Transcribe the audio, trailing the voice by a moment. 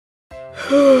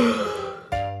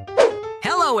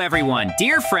Hello everyone,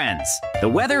 dear friends. The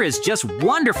weather is just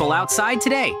wonderful outside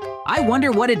today. I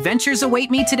wonder what adventures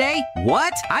await me today?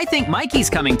 What? I think Mikey's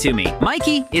coming to me.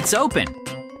 Mikey, it's open.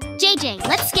 JJ,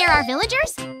 let's scare our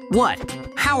villagers? What?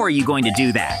 How are you going to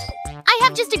do that? I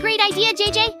have just a great idea,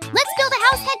 JJ. Let's build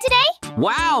a house head today.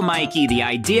 Wow, Mikey, the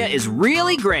idea is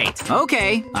really great.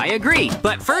 Okay, I agree.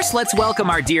 But first, let's welcome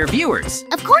our dear viewers.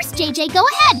 Of course, JJ, go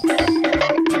ahead.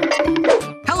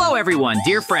 Hello everyone,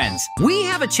 dear friends. We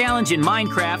have a challenge in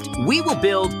Minecraft. We will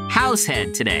build house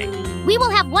head today. We will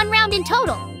have one round in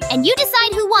total, and you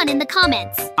decide who won in the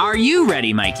comments. Are you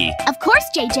ready, Mikey? Of course,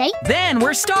 JJ. Then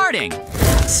we're starting.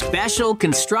 Special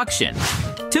construction.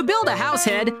 To build a house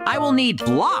head, I will need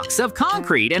blocks of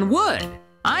concrete and wood.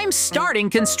 I'm starting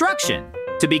construction.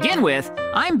 To begin with,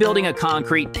 I'm building a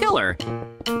concrete pillar.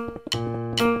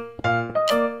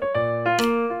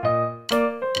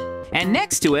 And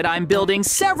next to it, I'm building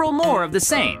several more of the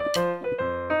same.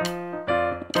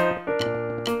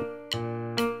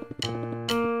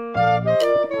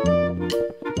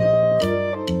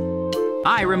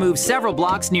 I remove several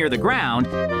blocks near the ground.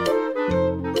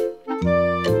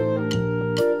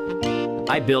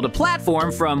 I build a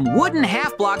platform from wooden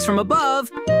half blocks from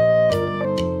above.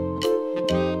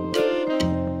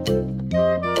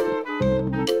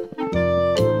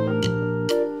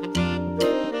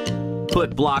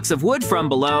 Put blocks of wood from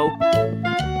below.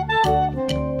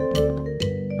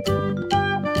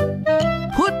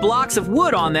 Put blocks of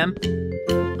wood on them.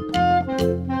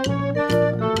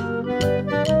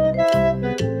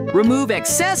 Remove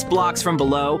excess blocks from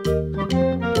below.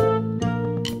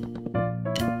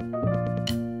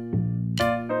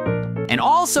 And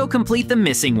also complete the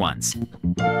missing ones.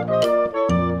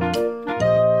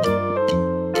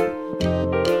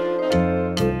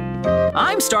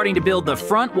 I'm starting to build the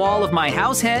front wall of my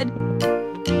house head.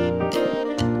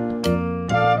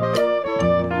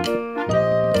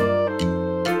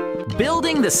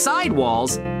 Building the side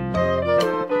walls.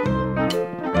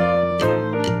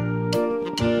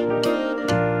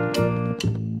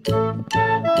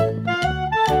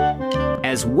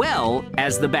 As well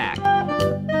as the back.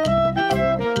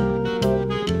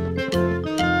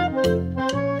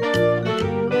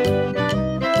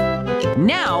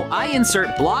 Now I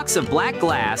insert blocks of black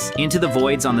glass into the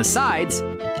voids on the sides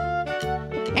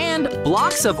and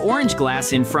blocks of orange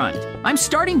glass in front. I'm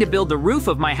starting to build the roof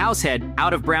of my house head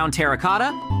out of brown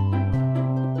terracotta.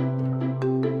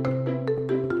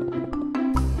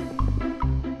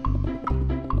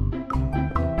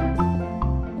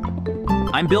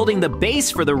 I'm building the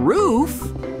base for the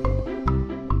roof.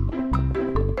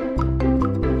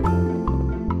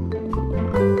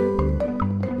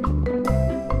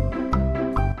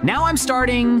 Now I'm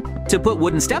starting to put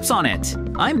wooden steps on it.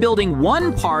 I'm building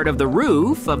one part of the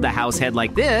roof of the house head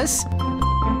like this.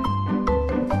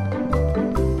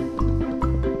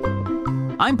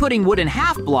 I'm putting wooden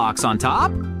half blocks on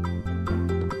top.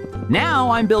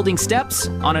 Now I'm building steps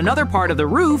on another part of the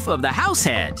roof of the house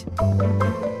head.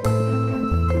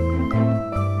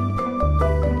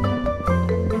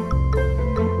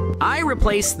 I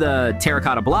replace the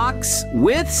terracotta blocks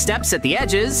with steps at the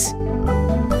edges.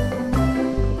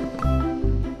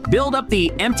 Build up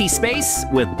the empty space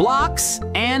with blocks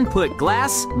and put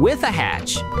glass with a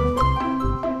hatch.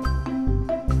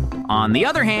 On the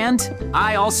other hand,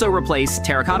 I also replace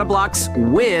terracotta blocks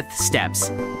with steps.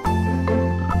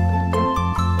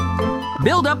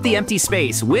 Build up the empty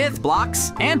space with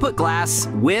blocks and put glass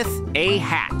with a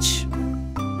hatch.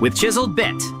 With chiseled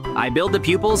bit, I build the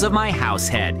pupils of my house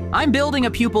head. I'm building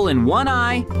a pupil in one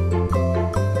eye.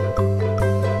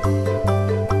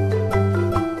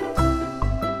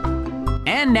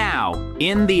 And now,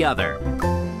 in the other.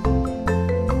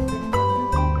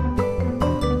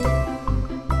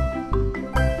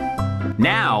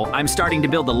 Now, I'm starting to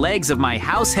build the legs of my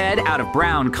house head out of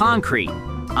brown concrete.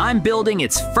 I'm building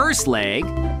its first leg.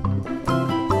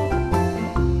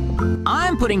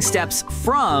 I'm putting steps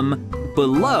from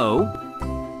below.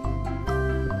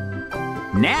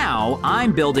 Now,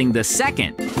 I'm building the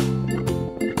second.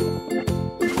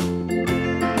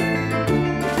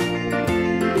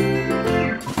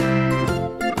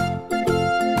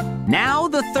 Now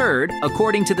the third,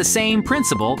 according to the same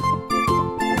principle.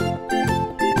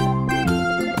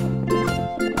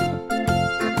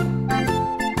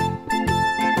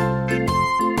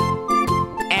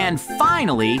 And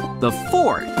finally, the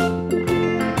fourth.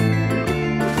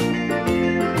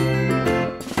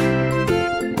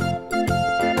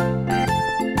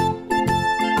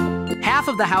 Half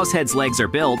of the house head's legs are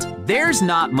built. There's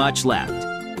not much left.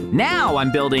 Now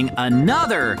I'm building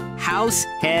another house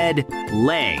head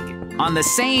leg on the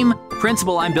same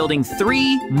Principal, I'm building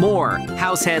 3 more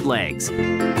house head legs.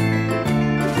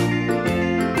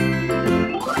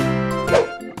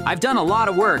 I've done a lot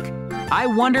of work. I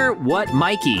wonder what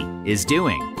Mikey is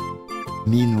doing.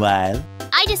 Meanwhile,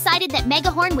 I decided that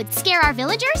Megahorn would scare our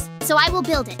villagers, so I will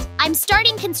build it. I'm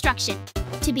starting construction.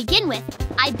 To begin with,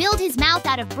 I build his mouth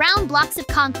out of brown blocks of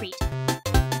concrete.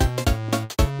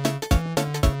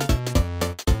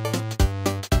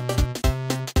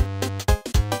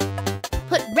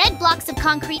 Put red blocks of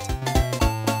concrete.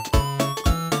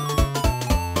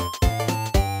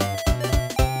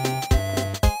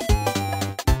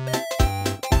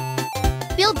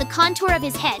 Build the contour of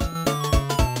his head.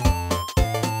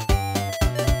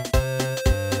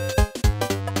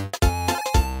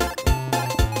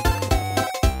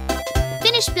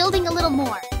 Finish building a little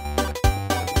more.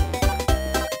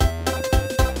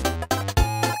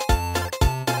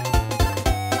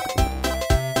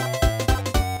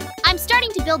 I'm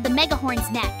starting to build the Megahorn's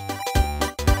neck.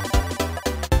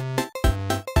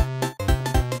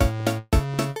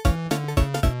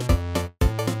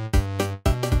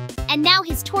 And now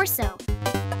his torso.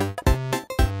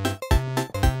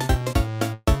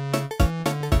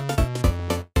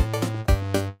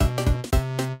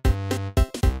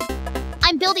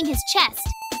 I'm building his chest.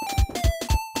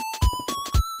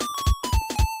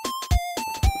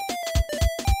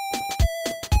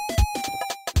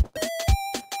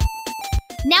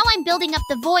 Now I'm building up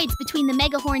the voids between the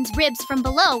Megahorn's ribs from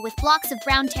below with blocks of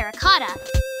brown terracotta.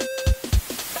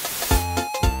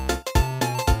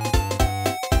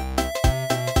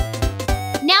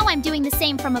 Now I'm doing the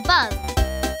same from above.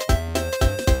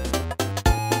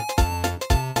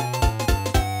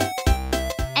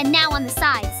 And now on the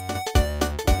sides.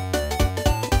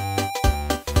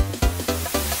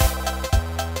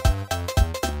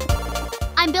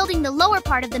 I'm building the lower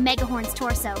part of the Megahorn's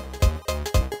torso.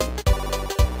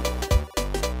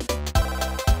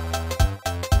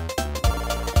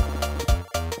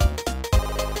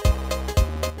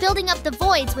 Building up the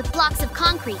voids with blocks of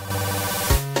concrete.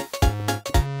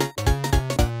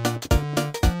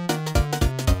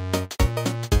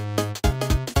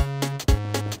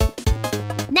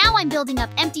 Now I'm building up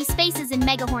empty spaces in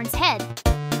Megahorn's head.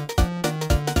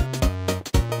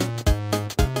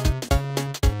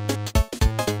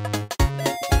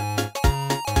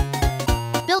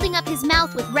 Building up his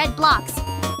mouth with red blocks.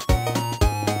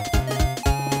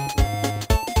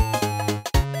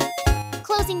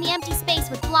 Closing the empty space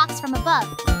with blocks from above.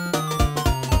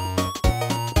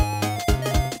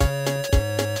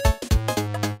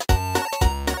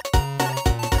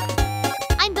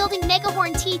 I'm building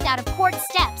Megahorn teeth out of quartz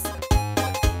steps.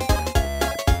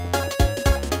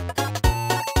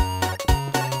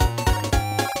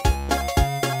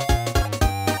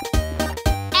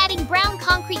 Adding brown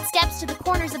concrete steps to the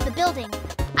corners of the building.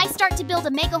 I start to build a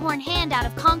Megahorn hand out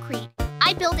of concrete.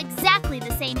 I build exactly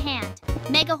the same hand.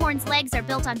 Megahorn's legs are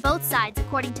built on both sides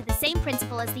according to the same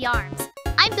principle as the arms.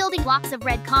 I'm building blocks of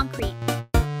red concrete.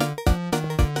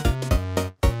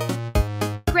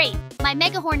 Great, my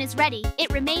Megahorn is ready.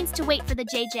 It remains to wait for the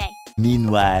JJ.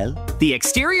 meanwhile, The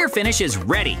exterior finish is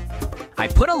ready. I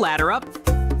put a ladder up.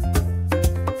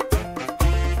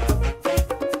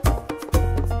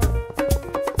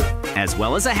 As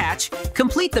well as a hatch,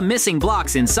 complete the missing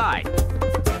blocks inside.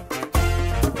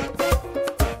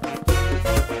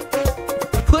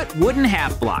 Put wooden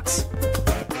half blocks.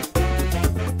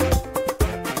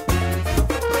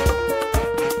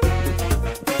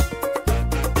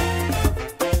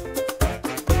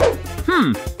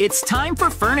 It's time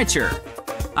for furniture.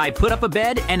 I put up a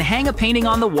bed and hang a painting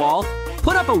on the wall,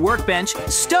 put up a workbench,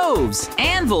 stoves,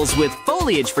 anvils with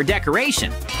foliage for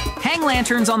decoration, hang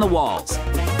lanterns on the walls,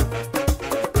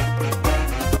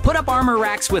 put up armor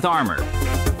racks with armor,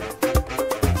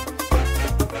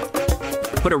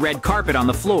 put a red carpet on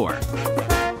the floor.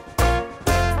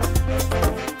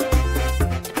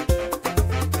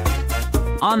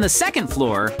 On the second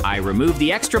floor, I remove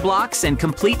the extra blocks and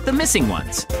complete the missing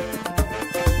ones.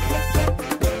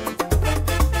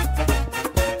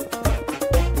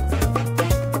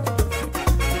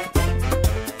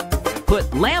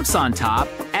 Put lamps on top,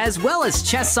 as well as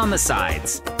chests on the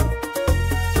sides.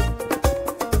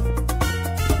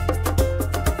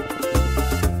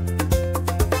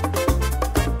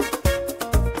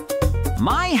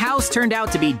 My house turned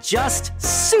out to be just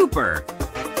super!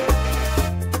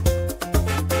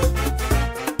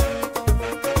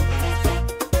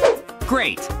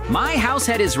 Great! My house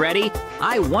head is ready.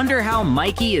 I wonder how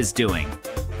Mikey is doing.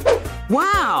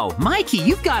 Wow! Mikey,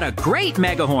 you've got a great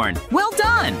Megahorn! Well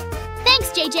done!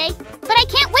 Thanks, JJ, but I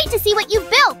can't wait to see what you've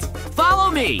built! Follow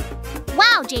me!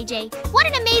 Wow, JJ, what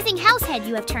an amazing house head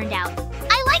you have turned out.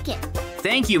 I like it.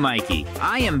 Thank you, Mikey.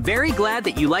 I am very glad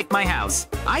that you like my house.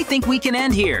 I think we can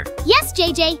end here. Yes,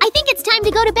 JJ, I think it's time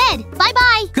to go to bed.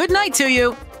 Bye-bye. Good night to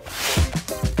you.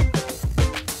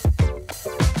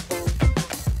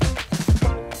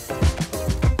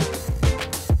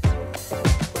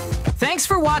 Thanks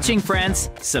for watching, friends.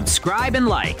 Subscribe and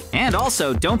like. And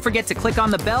also, don't forget to click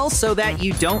on the bell so that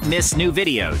you don't miss new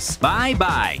videos.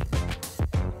 Bye-bye.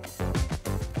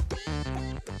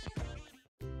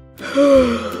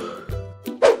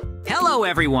 Hello,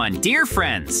 everyone, dear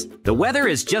friends. The weather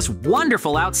is just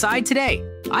wonderful outside today.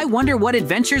 I wonder what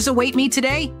adventures await me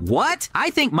today? What? I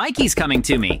think Mikey's coming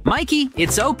to me. Mikey,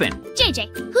 it's open.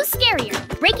 JJ, who's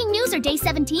scarier? Breaking news or day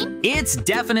 17? It's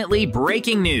definitely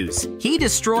breaking news. He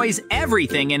destroys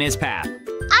everything in his path.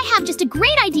 I have just a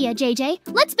great idea, JJ.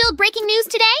 Let's build breaking news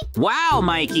today. Wow,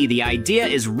 Mikey, the idea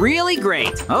is really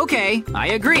great. Okay, I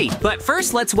agree. But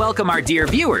first, let's welcome our dear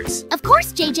viewers. Of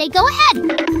course, JJ, go ahead.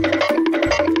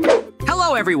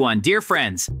 Hello, everyone, dear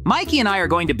friends. Mikey and I are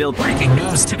going to build breaking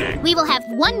news today. We will have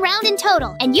one round in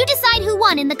total, and you decide who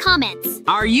won in the comments.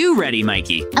 Are you ready,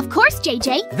 Mikey? Of course,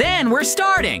 JJ. Then we're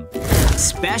starting.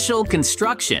 Special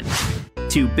construction.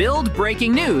 To build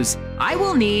breaking news, I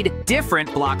will need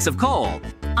different blocks of coal.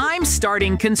 I'm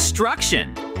starting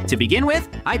construction. To begin with,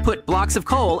 I put blocks of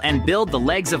coal and build the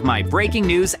legs of my breaking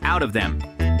news out of them.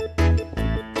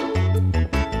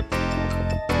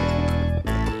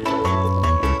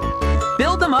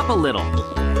 Build them up a little.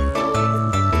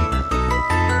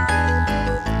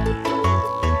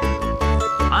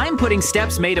 I'm putting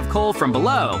steps made of coal from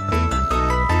below.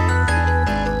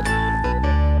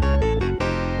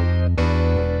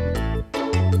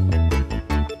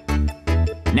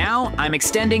 Now I'm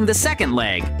extending the second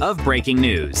leg of breaking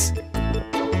news.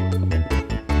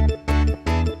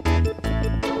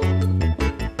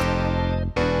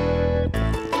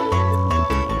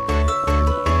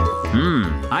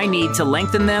 I need to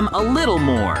lengthen them a little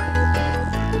more.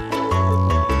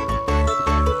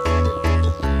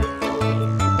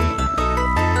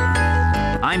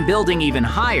 I'm building even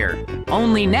higher,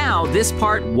 only now this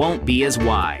part won't be as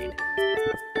wide.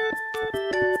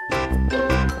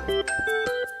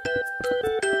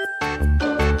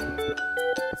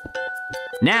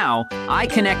 Now, I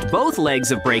connect both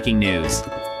legs of breaking news.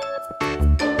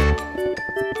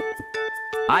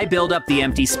 I build up the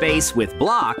empty space with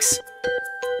blocks.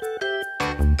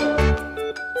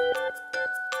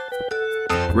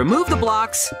 Remove the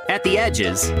blocks at the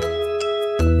edges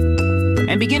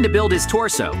and begin to build his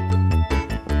torso.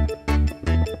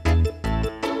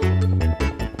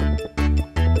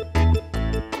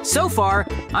 So far,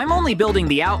 I'm only building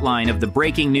the outline of the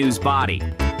breaking news body.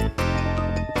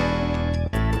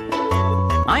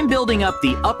 I'm building up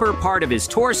the upper part of his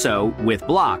torso with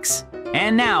blocks,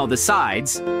 and now the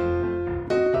sides.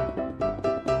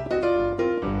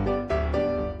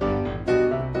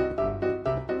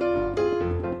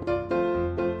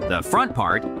 The front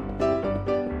part.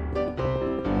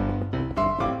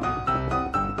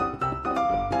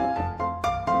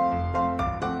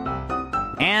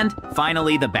 And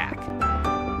finally the back.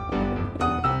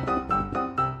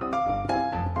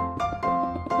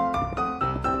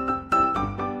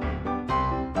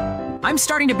 I'm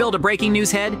starting to build a breaking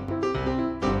news head.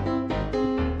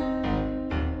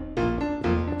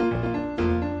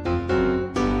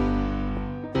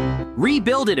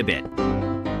 Rebuild it a bit.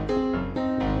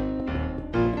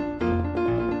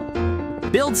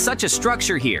 Build such a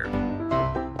structure here.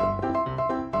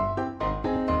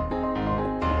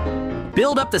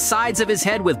 Build up the sides of his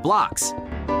head with blocks.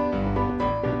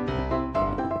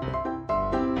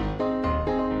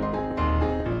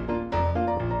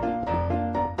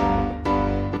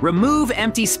 Remove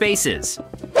empty spaces.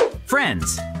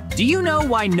 Friends, do you know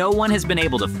why no one has been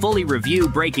able to fully review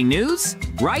breaking news?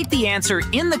 Write the answer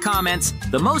in the comments.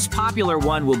 The most popular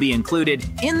one will be included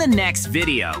in the next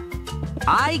video.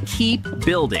 I keep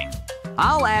building.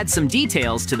 I'll add some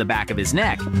details to the back of his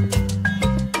neck.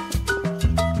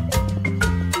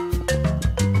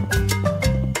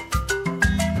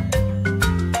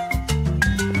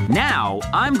 Now,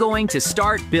 I'm going to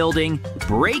start building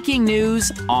breaking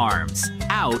news arms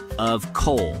out of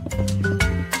coal.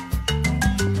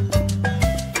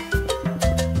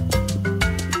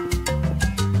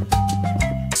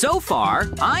 So far,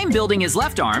 I'm building his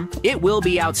left arm. It will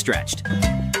be outstretched.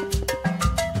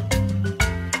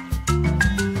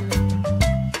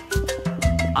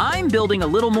 I'm building a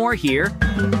little more here.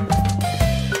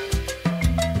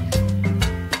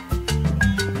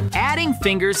 Adding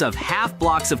fingers of half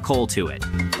blocks of coal to it.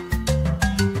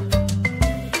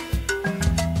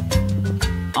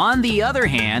 On the other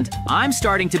hand, I'm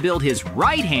starting to build his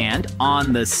right hand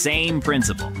on the same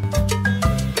principle.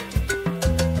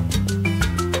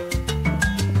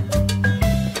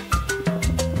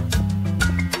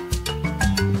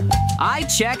 I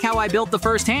check how I built the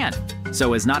first hand,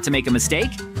 so as not to make a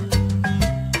mistake.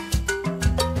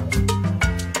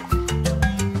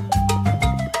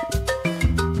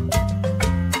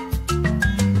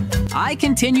 I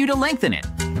continue to lengthen it.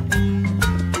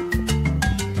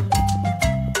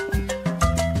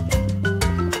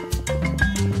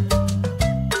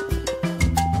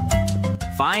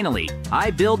 Finally,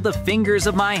 I build the fingers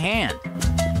of my hand.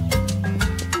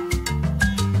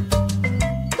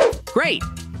 Great!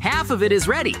 Half of it is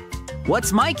ready.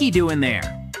 What's Mikey doing there?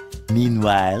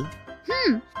 Meanwhile,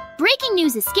 Breaking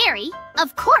news is scary,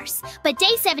 of course, but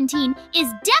day 17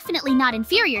 is definitely not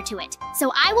inferior to it,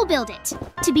 so I will build it.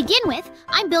 To begin with,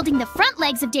 I'm building the front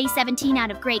legs of day 17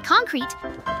 out of gray concrete.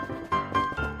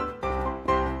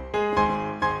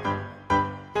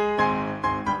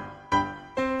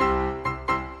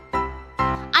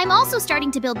 I'm also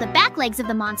starting to build the back legs of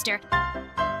the monster.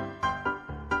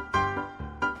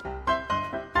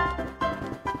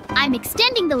 I'm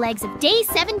extending the legs of day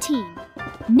 17.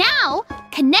 Now,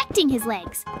 connecting his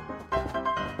legs.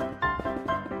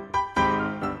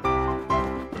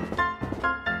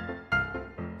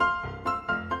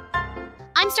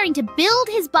 I'm starting to build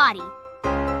his body.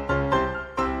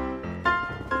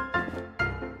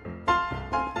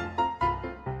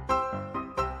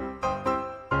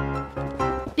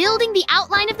 Building the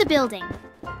outline of the building.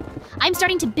 I'm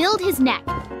starting to build his neck.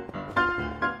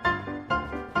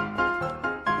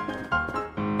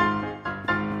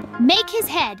 Make his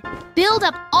head. Build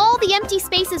up all the empty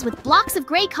spaces with blocks of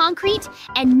gray concrete.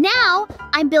 And now,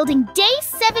 I'm building day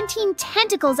 17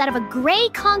 tentacles out of a gray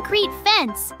concrete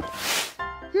fence.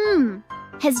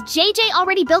 Has JJ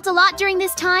already built a lot during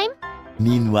this time?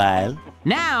 meanwhile,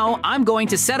 Now, I'm going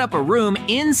to set up a room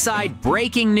inside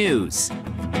breaking news.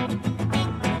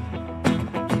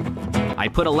 I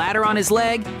put a ladder on his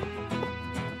leg,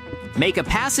 make a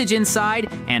passage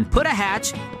inside, and put a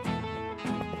hatch.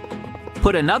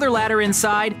 Put another ladder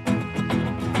inside.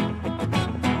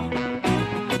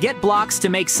 Get blocks to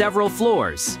make several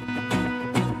floors.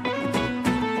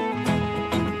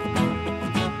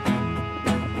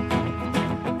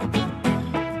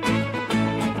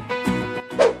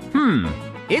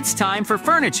 It's time for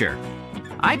furniture.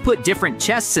 I put different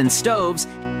chests and stoves.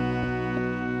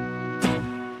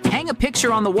 Hang a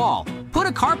picture on the wall. Put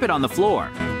a carpet on the floor.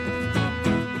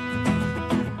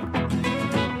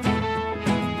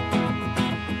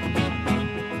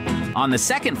 On the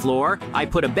second floor, I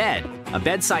put a bed, a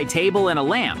bedside table, and a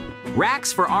lamp.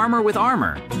 Racks for armor with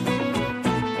armor.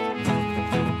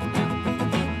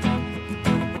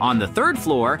 On the third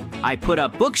floor, I put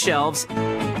up bookshelves.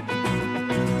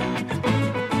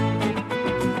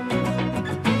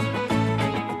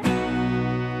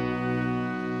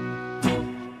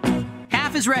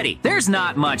 Half is ready. There's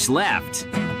not much left.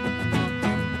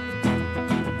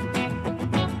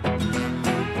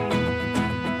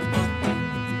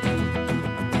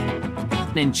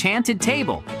 An enchanted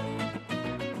table,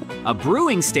 a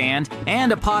brewing stand,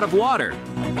 and a pot of water.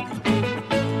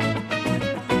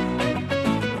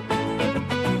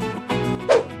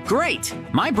 Great!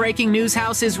 My breaking news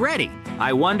house is ready.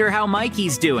 I wonder how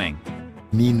Mikey's doing.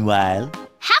 meanwhile,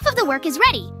 Half of the work is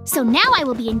ready, so now I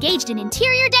will be engaged in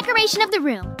interior decoration of the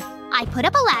room. I put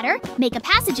up a ladder, make a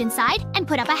passage inside, and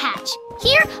put up a hatch.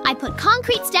 Here, I put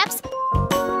concrete steps,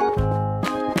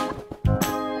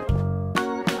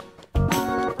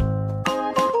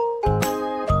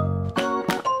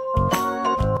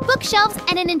 bookshelves,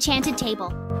 and an enchanted table.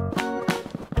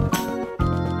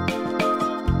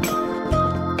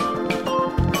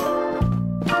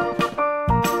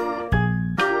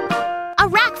 A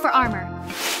rack for armor.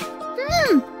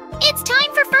 It's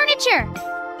time for furniture.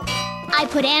 I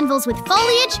put anvils with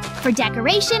foliage for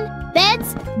decoration,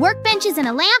 beds, workbenches, and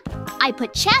a lamp. I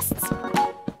put chests,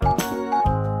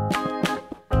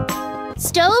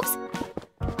 stoves,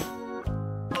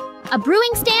 a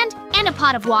brewing stand, and a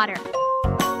pot of water.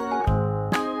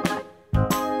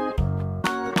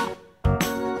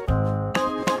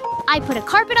 I put a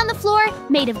carpet on the floor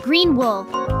made of green wool.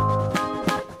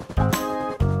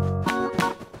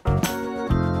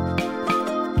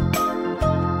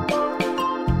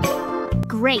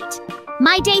 Great!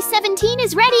 My day 17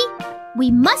 is ready. We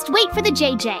must wait for the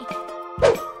JJ.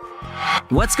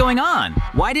 What's going on?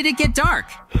 Why did it get dark?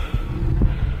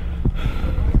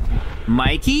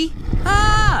 Mikey?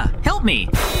 Ah! Help me!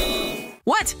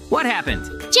 What? What happened?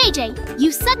 JJ,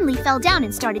 you suddenly fell down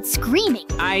and started screaming.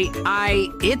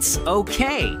 It's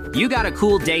okay. You got a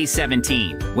cool day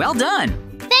 17. Well done.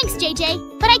 Thanks,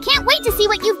 JJ, but I can't wait to see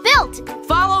what you've built.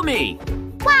 Follow me.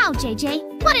 Wow,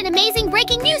 JJ, what an amazing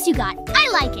breaking news you got. I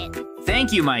like it.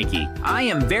 Thank you, Mikey. I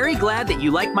am very glad that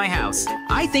you like my house.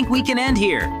 I think we can end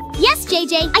here. Yes,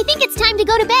 JJ, I think it's time to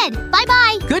go to bed.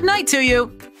 Bye-bye. Good night to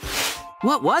you.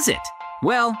 What was it?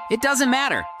 Well, it doesn't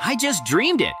matter. I just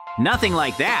dreamed it. Nothing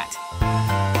like that.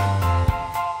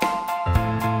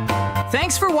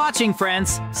 Thanks for watching,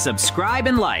 friends. Subscribe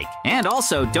and like. And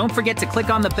also, don't forget to click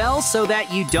on the bell so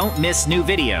that you don't miss new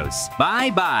videos.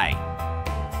 Bye-bye.